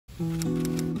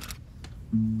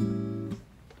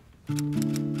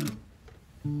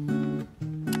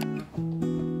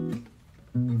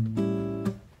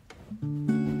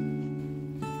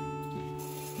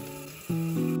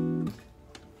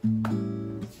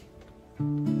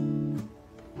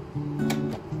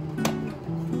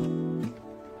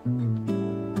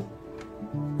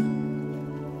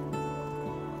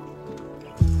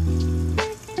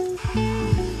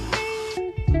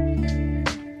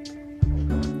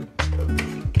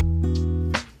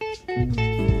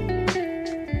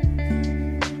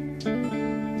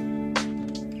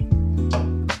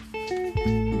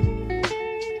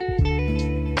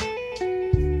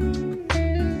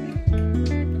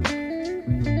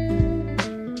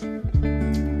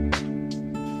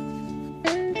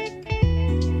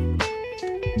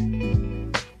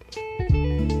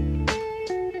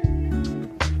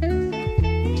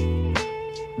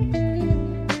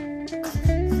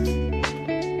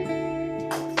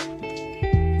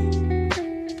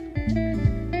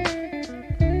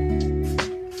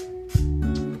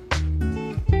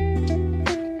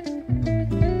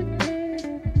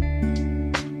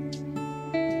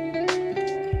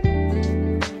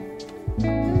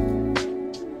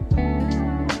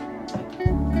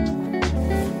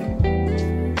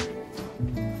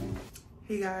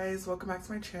Welcome back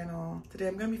to my channel. Today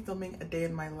I'm going to be filming a day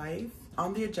in my life.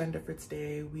 On the agenda for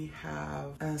today we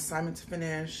have an assignment to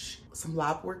finish, some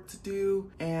lab work to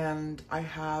do, and I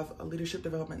have a leadership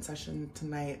development session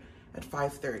tonight at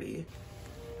 5:30.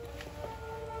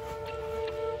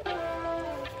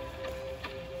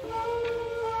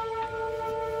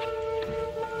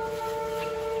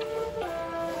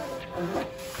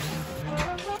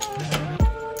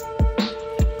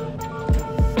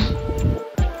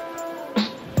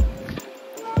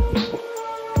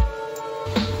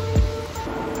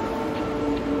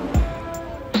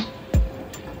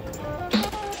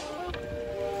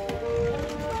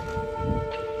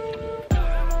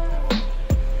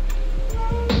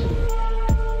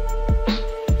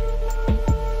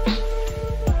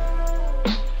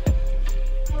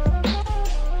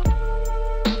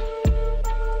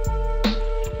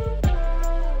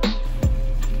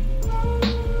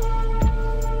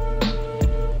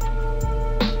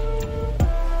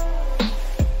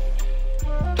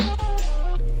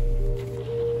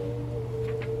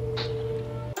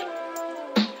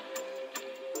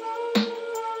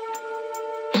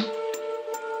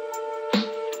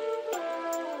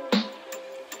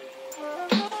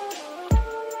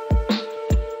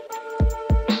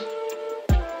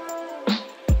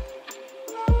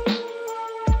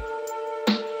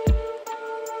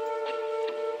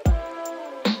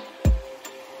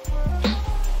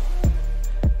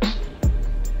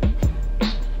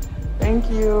 Thank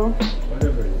you.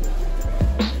 Whatever it is.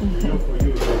 For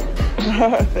you.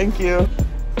 Thank you.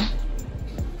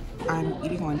 I'm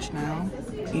eating lunch now,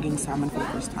 eating salmon for the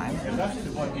first time.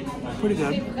 Pretty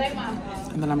good.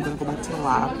 And then I'm gonna go back to the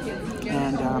lab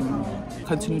and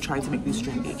continue trying to make these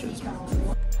strain gauges.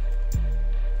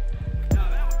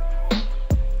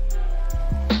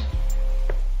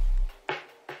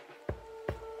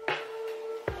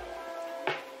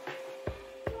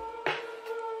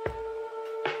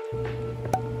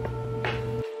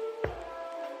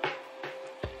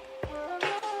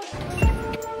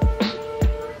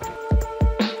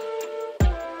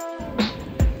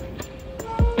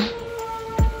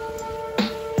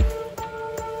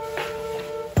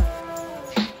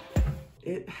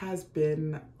 It has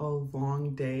been a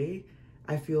long day.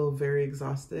 I feel very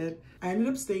exhausted. I ended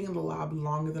up staying in the lab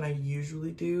longer than I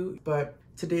usually do, but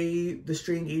today the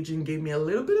strain gauging gave me a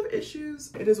little bit of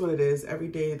issues. It is what it is. Every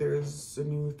day there's a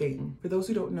new thing. For those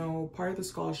who don't know, part of the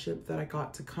scholarship that I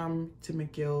got to come to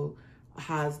McGill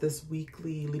has this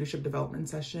weekly leadership development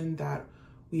session that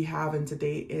we have, and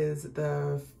today is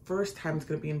the first time it's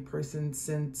gonna be in person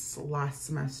since last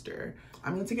semester.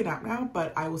 I'm gonna take a nap now,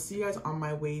 but I will see you guys on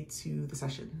my way to the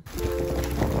session.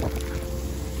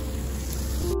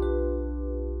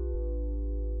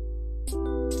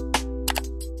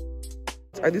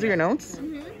 These are your notes?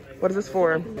 Mm-hmm. What is this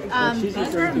for? These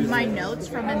are my notes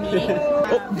from a meeting.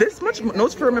 Oh, this much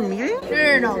notes from a meeting?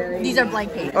 No. These are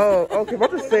blank pages. Oh, okay.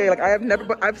 What to say? Like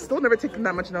I've still never taken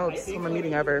that much notes from a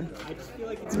meeting ever.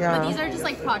 Yeah. But these are just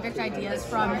like project ideas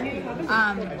from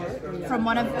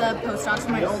one of the postdocs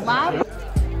from my old lab.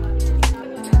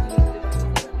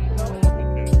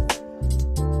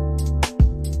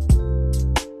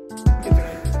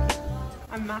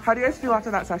 How do you guys feel after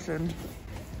that session?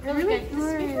 Really good.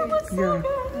 Yeah.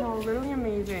 No, literally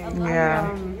amazing.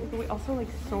 Yeah. We also like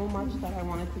so much that I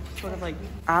wanted to just sort of like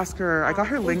ask her. I got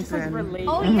her LinkedIn. Relate.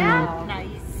 Oh yeah.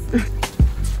 Nice.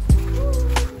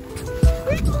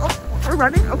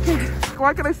 running? Okay.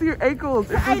 Why can I see your ankles?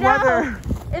 It's this weather.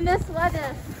 In this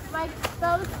weather. Like,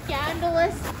 so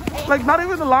scandalous. Like, not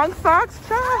even the long socks?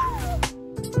 Chat.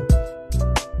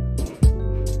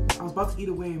 I was about to eat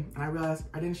away and I realized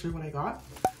I didn't show what I got.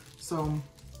 So,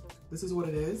 this is what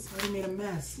it is. I already made a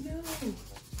mess. No.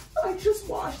 I just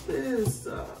washed this.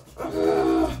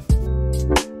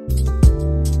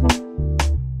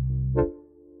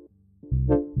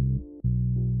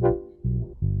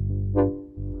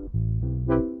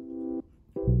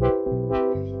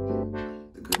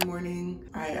 Good morning.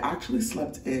 I actually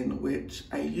slept in, which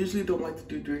I usually don't like to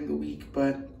do during the week,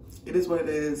 but it is what it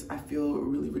is. I feel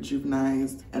really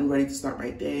rejuvenized and ready to start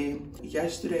my day.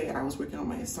 Yesterday, I was working on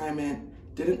my assignment.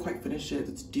 Didn't quite finish it.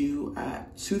 It's due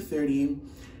at 2:30.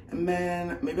 And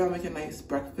then maybe I'll make a nice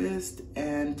breakfast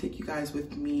and take you guys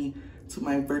with me to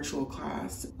my virtual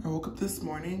class. I woke up this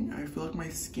morning. I feel like my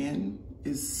skin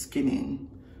is skinning.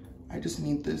 I just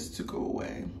need this to go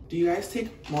away. Do you guys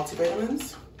take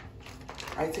multivitamins?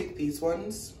 I take these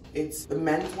ones. It's the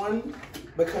men's one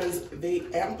because they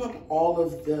amp up all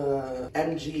of the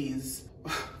MGs,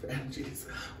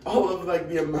 all of like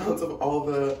the amounts of all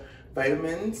the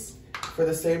vitamins for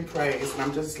the same price. And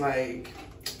I'm just like,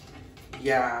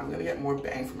 yeah, I'm gonna get more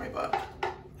bang for my buck.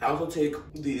 I also take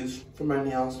these for my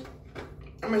nails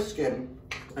and my skin,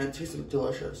 and it tastes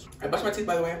delicious. I brush my teeth,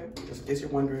 by the way, just in case you're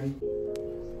wondering.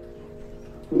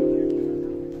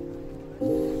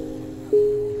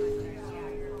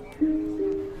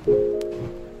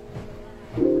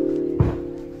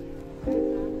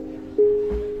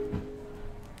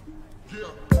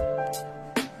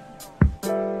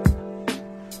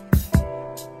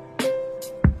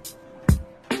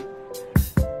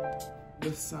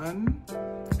 The sun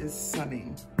is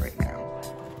sunning right now.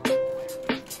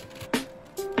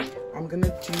 I'm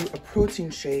gonna do a protein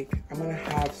shake. I'm gonna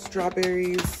have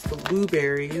strawberries,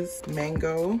 blueberries,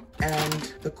 mango,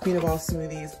 and the queen of all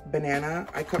smoothies, banana.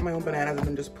 I cut my own bananas and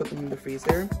then just put them in the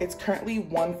freezer. It's currently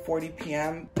 1:40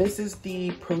 p.m. This is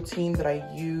the protein that I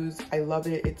use. I love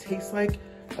it. It tastes like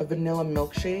a vanilla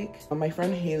milkshake. My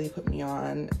friend Haley put me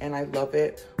on and I love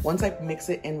it. Once I mix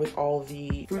it in with all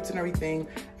the fruits and everything,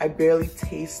 I barely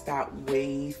taste that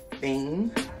whey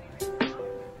thing.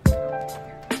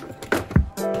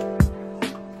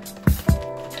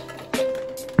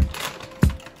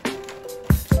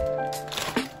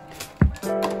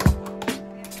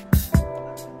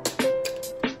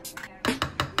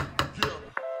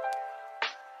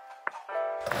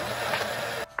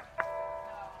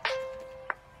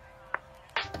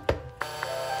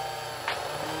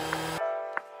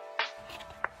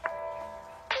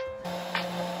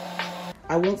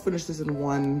 I won't finish this in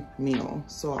one meal,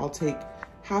 so I'll take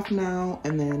half now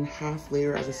and then half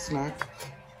later as a snack.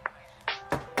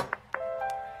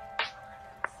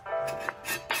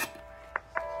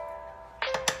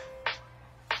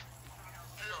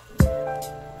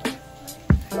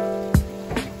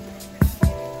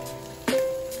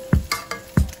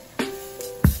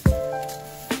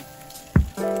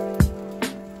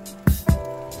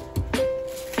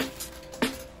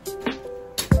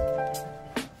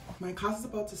 My class is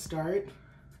about to start.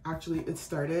 Actually, it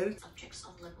started. Subjects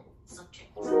of level.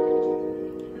 Subjects.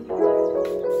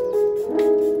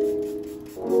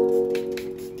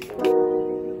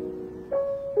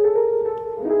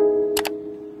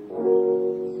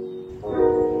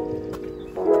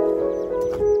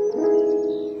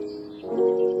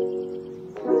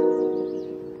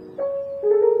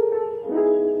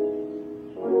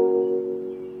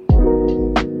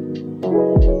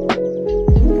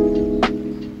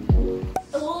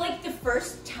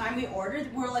 We ordered,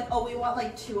 we were like, oh, we want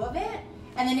like 2 of it,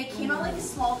 and then it came out like a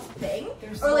small thing,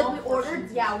 or like we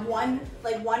ordered, yeah, one,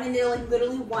 and they're like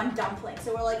literally 1 dumpling.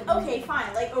 So we're like, okay,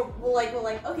 fine, like, or we're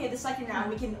like, okay, the second round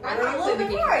we can order a little bit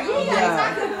more. Yeah,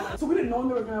 exactly. So we didn't know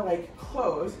they were gonna like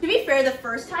close. To be fair, the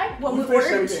first time when we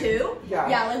ordered 2,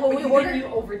 like when we ordered, you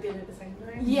overdid it the second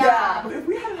time. Yeah. But if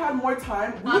we had had more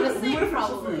time, we would have Honestly, finished the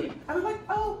probably. food. And they're like,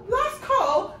 oh, last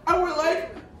call, and we're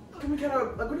like, can we get a,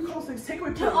 like, what do you call those things?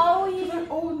 Takeaway too. Oh, yeah. Like,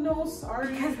 oh no, sorry.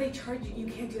 Because they charge you.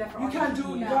 You can't do that for You all can't the do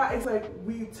food. that. It's like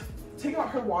we take out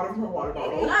her water from her water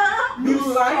bottle. We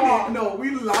lined it. No, we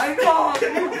lined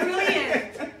it.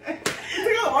 Brilliant.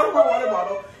 Take out water from her water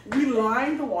bottle. We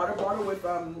lined the water bottle with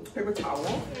paper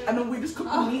towel, and then we just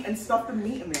cooked the meat and stuffed the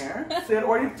meat in there. So they had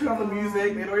already turned on the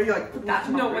music. They'd already like put That's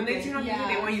the no. When they turn on music,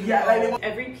 they want you to Yeah, like, know.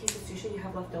 Every piece of sushi you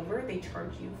have left over, they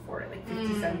charge you for it, like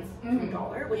 50 cents to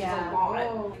 $1, which is a lot.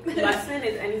 Oh. Lesson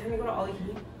is anytime you go to all you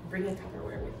can eat, bring a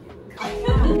Tupperware with you.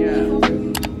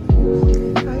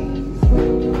 Yeah. Bye.